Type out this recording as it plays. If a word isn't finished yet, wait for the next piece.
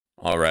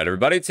All right,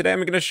 everybody, today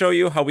I'm going to show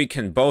you how we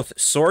can both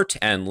sort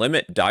and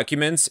limit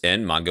documents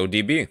in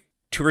MongoDB.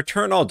 To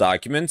return all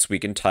documents, we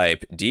can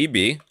type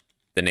db,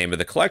 the name of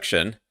the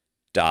collection,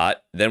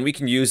 dot, then we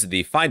can use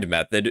the find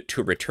method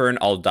to return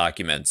all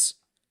documents.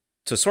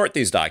 To sort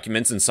these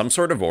documents in some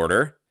sort of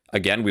order,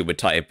 again, we would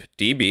type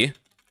db,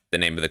 the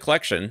name of the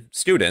collection,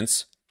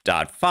 students,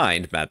 dot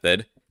find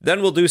method,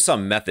 then we'll do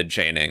some method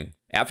chaining.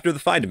 After the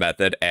find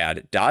method,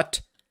 add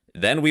dot,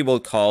 then we will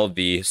call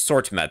the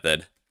sort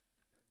method.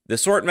 The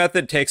sort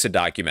method takes a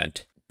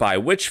document. By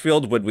which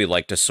field would we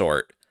like to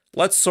sort?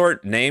 Let's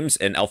sort names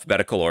in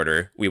alphabetical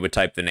order. We would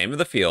type the name of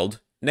the field,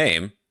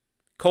 name,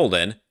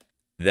 colon,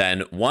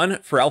 then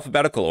 1 for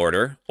alphabetical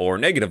order, or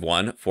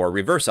 -1 for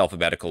reverse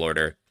alphabetical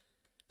order.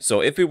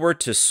 So if we were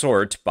to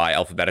sort by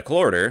alphabetical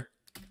order,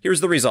 here's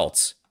the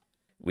results.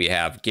 We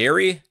have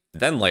Gary,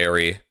 then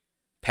Larry,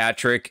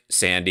 Patrick,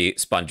 Sandy,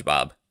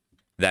 SpongeBob.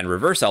 Then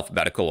reverse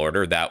alphabetical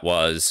order, that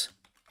was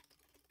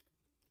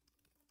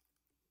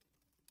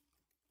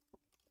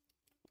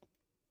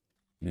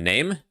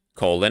name,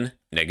 colon,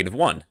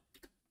 -1.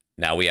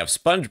 Now we have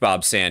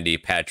SpongeBob, Sandy,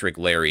 Patrick,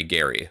 Larry,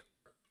 Gary.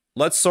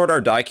 Let's sort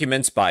our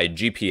documents by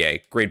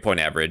GPA, grade point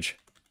average.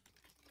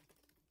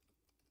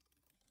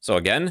 So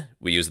again,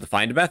 we use the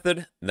find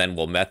method, then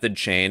we'll method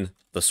chain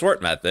the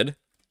sort method.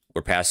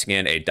 We're passing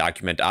in a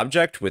document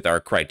object with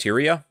our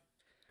criteria.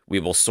 We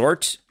will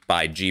sort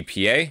by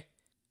GPA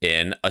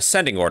in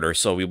ascending order,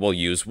 so we will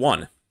use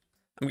 1.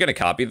 I'm going to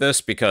copy this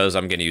because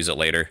I'm going to use it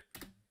later.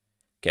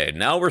 Okay,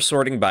 now we're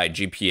sorting by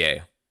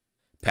GPA.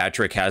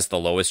 Patrick has the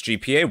lowest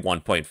GPA,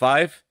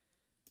 1.5,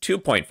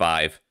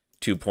 2.5,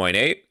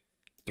 2.8,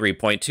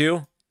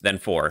 3.2, then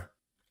 4.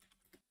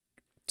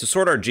 To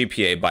sort our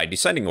GPA by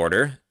descending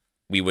order,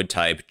 we would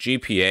type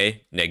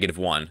GPA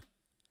 -1.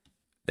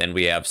 Then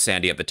we have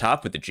Sandy at the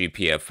top with the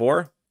GPA of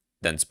 4,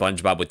 then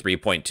SpongeBob with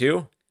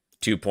 3.2,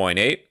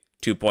 2.8,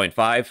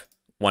 2.5,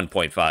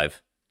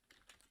 1.5.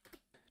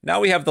 Now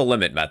we have the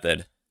limit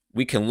method.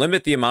 We can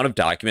limit the amount of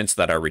documents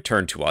that are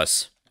returned to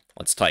us.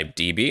 Let's type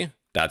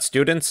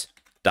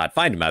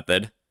db.students.find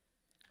method,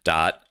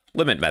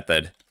 limit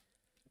method.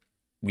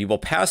 We will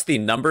pass the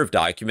number of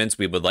documents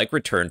we would like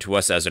returned to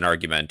us as an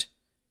argument.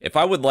 If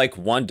I would like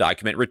 1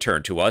 document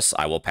returned to us,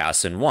 I will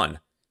pass in 1.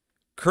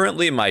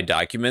 Currently, my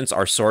documents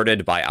are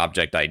sorted by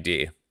object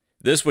ID.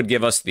 This would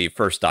give us the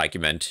first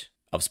document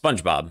of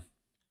SpongeBob.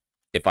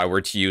 If I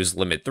were to use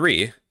limit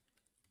 3,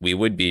 we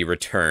would be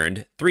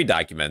returned 3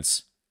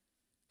 documents: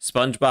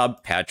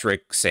 SpongeBob,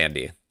 Patrick,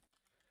 Sandy.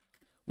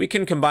 We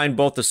can combine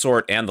both the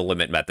sort and the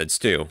limit methods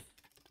too.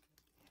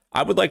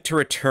 I would like to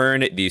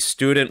return the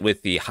student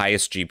with the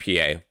highest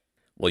GPA.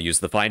 We'll use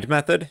the find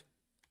method,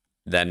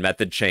 then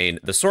method chain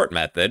the sort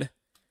method.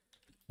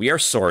 We are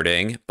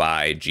sorting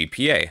by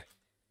GPA.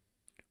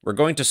 We're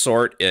going to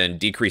sort in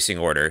decreasing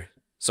order,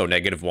 so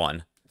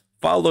 -1,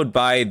 followed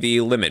by the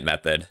limit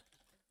method.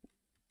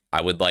 I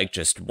would like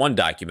just 1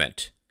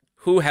 document.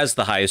 Who has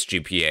the highest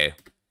GPA?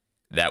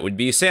 That would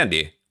be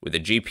Sandy, with a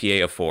GPA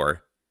of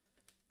 4.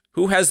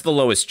 Who has the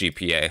lowest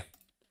GPA?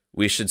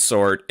 We should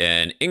sort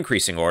in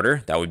increasing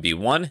order. That would be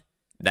 1,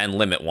 then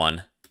limit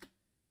 1.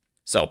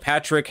 So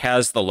Patrick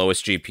has the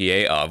lowest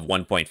GPA of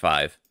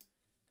 1.5.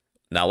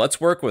 Now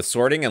let's work with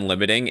sorting and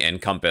limiting in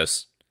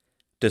Compass.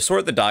 To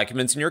sort the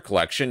documents in your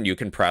collection, you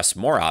can press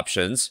more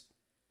options,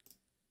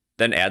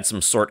 then add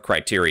some sort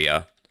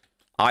criteria.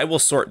 I will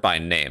sort by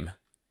name.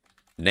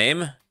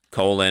 Name,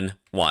 colon,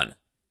 1.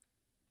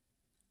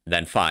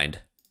 Then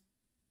find.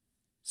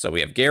 So we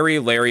have Gary,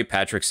 Larry,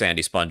 Patrick,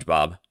 Sandy,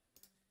 SpongeBob.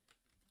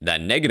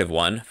 Then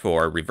 -1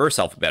 for reverse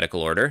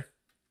alphabetical order.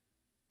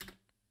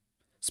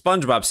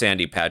 SpongeBob,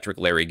 Sandy, Patrick,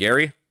 Larry,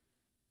 Gary.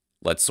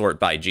 Let's sort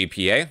by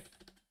GPA.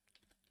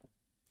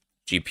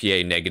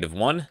 GPA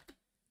 -1.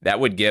 That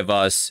would give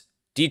us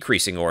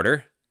decreasing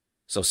order.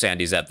 So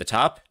Sandy's at the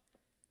top.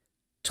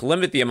 To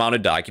limit the amount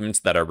of documents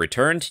that are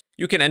returned,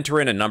 you can enter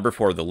in a number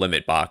for the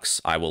limit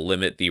box. I will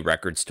limit the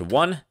records to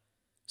 1.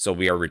 So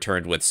we are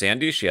returned with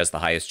Sandy. She has the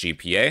highest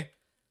GPA.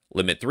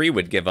 Limit 3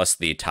 would give us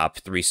the top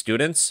 3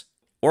 students,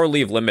 or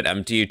leave limit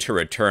empty to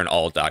return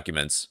all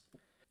documents.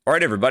 All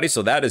right, everybody,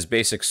 so that is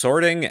basic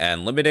sorting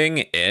and limiting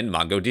in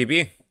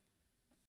MongoDB.